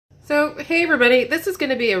So, hey everybody, this is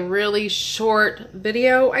going to be a really short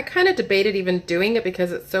video. I kind of debated even doing it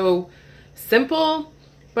because it's so simple,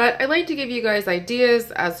 but I like to give you guys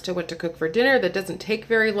ideas as to what to cook for dinner that doesn't take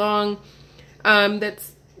very long,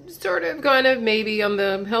 that's sort of kind of maybe on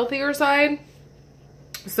the healthier side.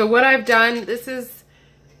 So what I've done, this is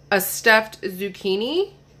a stuffed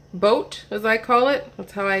zucchini boat, as I call it.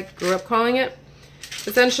 That's how I grew up calling it.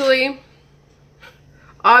 Essentially,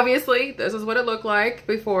 obviously, this is what it looked like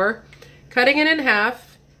before. Cutting it in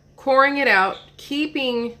half, coring it out,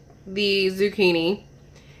 keeping the zucchini.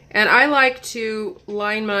 And I like to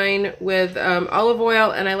line mine with olive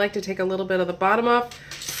oil, and I like to take a little bit of the bottom off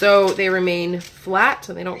so they remain flat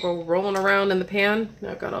and they don't go rolling around in the pan.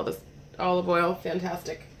 Now I've got all this olive oil.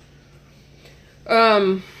 Fantastic.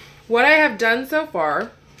 What I have done so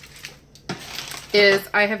far is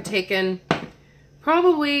I have taken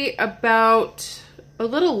probably about a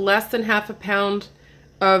little less than half a pound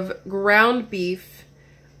of ground beef.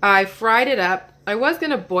 I fried it up. I was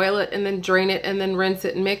going to boil it and then drain it and then rinse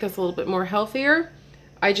it and make us a little bit more healthier.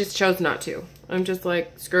 I just chose not to. I'm just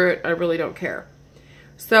like, screw it, I really don't care.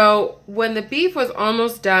 So when the beef was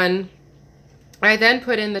almost done, I then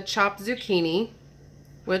put in the chopped zucchini,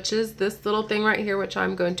 which is this little thing right here, which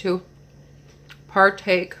I'm going to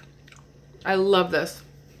partake. I love this.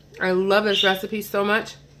 I love this recipe so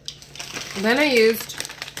much. And then I used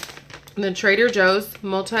the Trader Joe's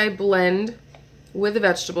multi-blend with the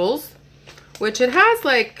vegetables, which it has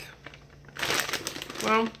like,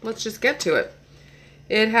 well, let's just get to it.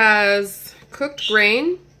 It has cooked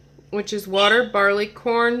grain, which is water, barley,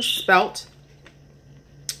 corn, spelt,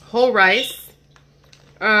 whole rice,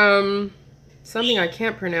 something I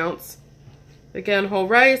can't pronounce. Again, whole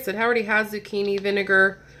rice. It already has zucchini,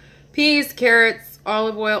 vinegar, peas, carrots,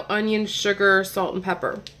 olive oil, onion, sugar, salt, and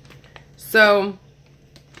pepper. So,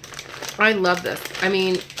 I love this. I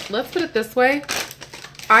mean, let's put it this way.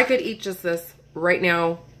 I could eat just this right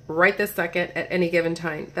now, right this second, at any given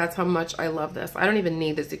time. That's how much I love this. I don't even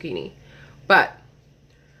need the zucchini. But,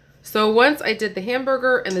 so once I did the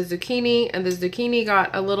hamburger and the zucchini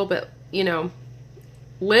got a little bit, you know,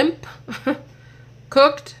 limp,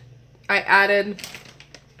 cooked, I added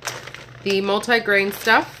the multi-grain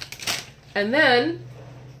stuff. And then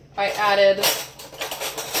I added,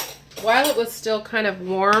 while it was still kind of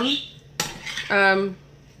warm,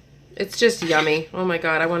 it's just yummy. Oh my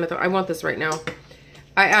God, I want this right now.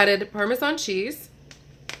 I added Parmesan cheese.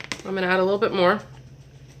 I'm gonna add a little bit more,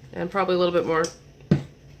 and probably a little bit more.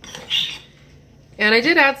 And I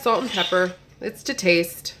did add salt and pepper. It's to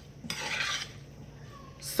taste.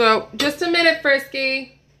 So just a minute,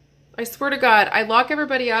 Frisky. I swear to God, I lock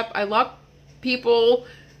everybody up. I lock people,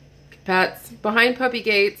 pets, behind puppy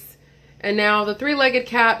gates. And now the three-legged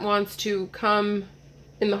cat wants to come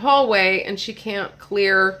in the hallway and she can't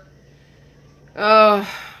clear.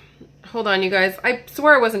 Hold on, you guys. I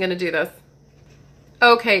swear I wasn't going to do this.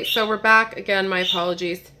 Okay, so we're back again. My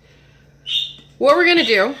apologies. What we're going to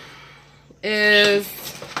do is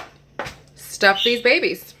stuff these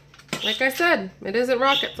babies. Like I said, it isn't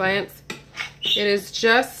rocket science. It is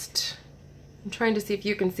just, I'm trying to see if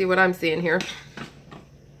you can see what I'm seeing here.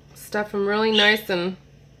 Stuff them really nice, and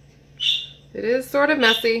it is sort of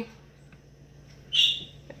messy.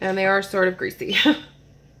 And they are sort of greasy.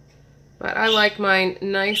 But I like mine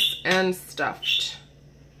nice and stuffed.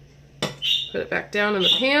 Put it back down in the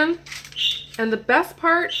pan. And the best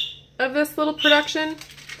part of this little production,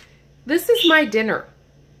 this is my dinner.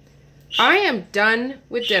 I am done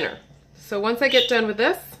with dinner. So once I get done with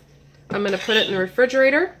this, I'm going to put it in the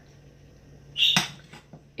refrigerator.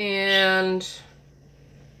 And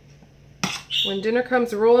when dinner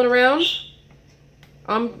comes rolling around,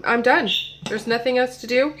 I'm done. There's nothing else to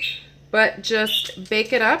do but just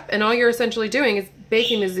bake it up. And all you're essentially doing is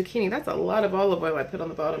baking the zucchini. That's a lot of olive oil I put on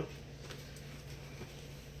the bottom.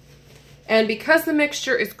 And because the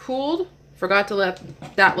mixture is cooled, forgot to let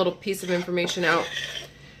that little piece of information out.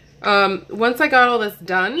 Once I got all this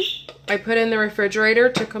done, I put it in the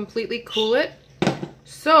refrigerator to completely cool it.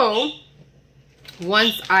 So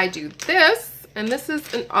once I do this, and this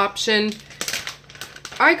is an option,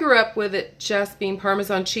 I grew up with it just being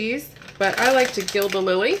Parmesan cheese, but I like to gild the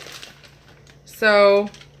lily. So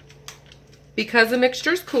because the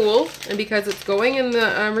mixture is cool and because it's going in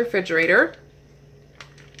the refrigerator,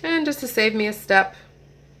 and just to save me a step,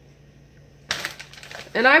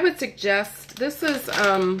 and I would suggest, this is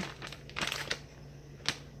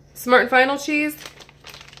Smart & Final cheese.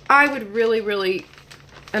 I would really,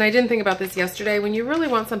 and I didn't think about this yesterday, when you really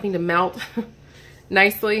want something to melt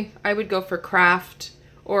nicely, I would go for Kraft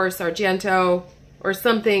or Sargento or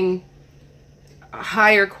something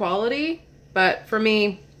higher quality. But for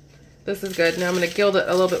me, This is good. Now I'm going to gild it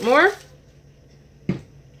a little bit more.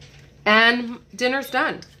 And dinner's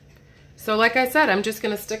done. So like I said, I'm just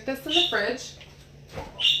going to stick this in the fridge.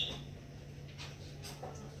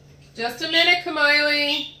 Just a minute,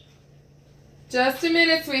 Kamiley. Just a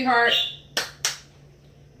minute, sweetheart.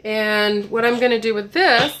 And what I'm going to do with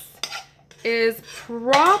this is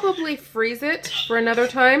probably freeze it for another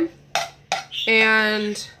time.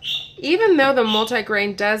 And even though the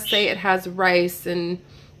multigrain does say it has rice and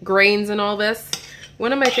grains and all this,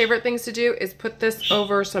 one of my favorite things to do is put this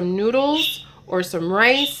over some noodles or some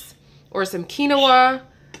rice or some quinoa.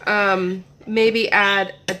 Maybe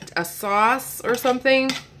add a sauce or something.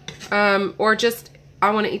 Or just, I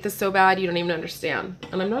want to eat this so bad you don't even understand.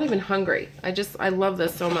 And I'm not even hungry. I love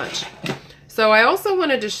this so much. So I also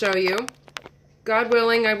wanted to show you, God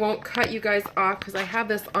willing, I won't cut you guys off because I have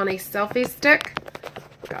this on a selfie stick.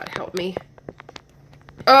 God help me.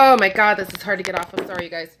 Oh my God, this is hard to get off. I'm sorry, you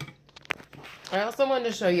guys. I also wanted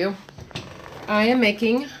to show you, I am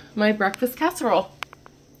making my breakfast casserole.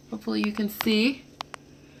 Hopefully you can see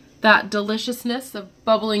that deliciousness of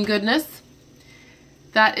bubbling goodness.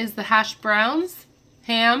 That is the hash browns,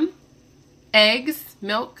 ham, eggs,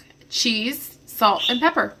 milk, cheese, salt, and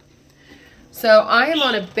pepper. So I am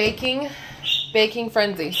on a baking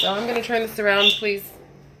frenzy. So I'm going to turn this around. Please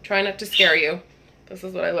try not to scare you. This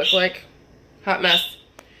is what I look like. Hot mess.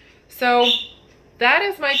 So that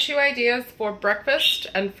is my 2 ideas for breakfast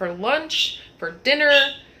and for lunch, for dinner.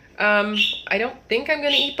 I don't think I'm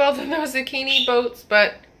going to eat both of those zucchini boats,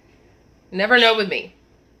 but never know with me.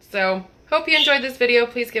 So hope you enjoyed this video.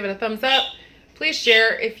 Please give it a thumbs up. Please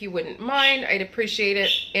share if you wouldn't mind. I'd appreciate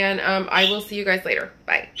it. And I will see you guys later.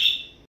 Bye.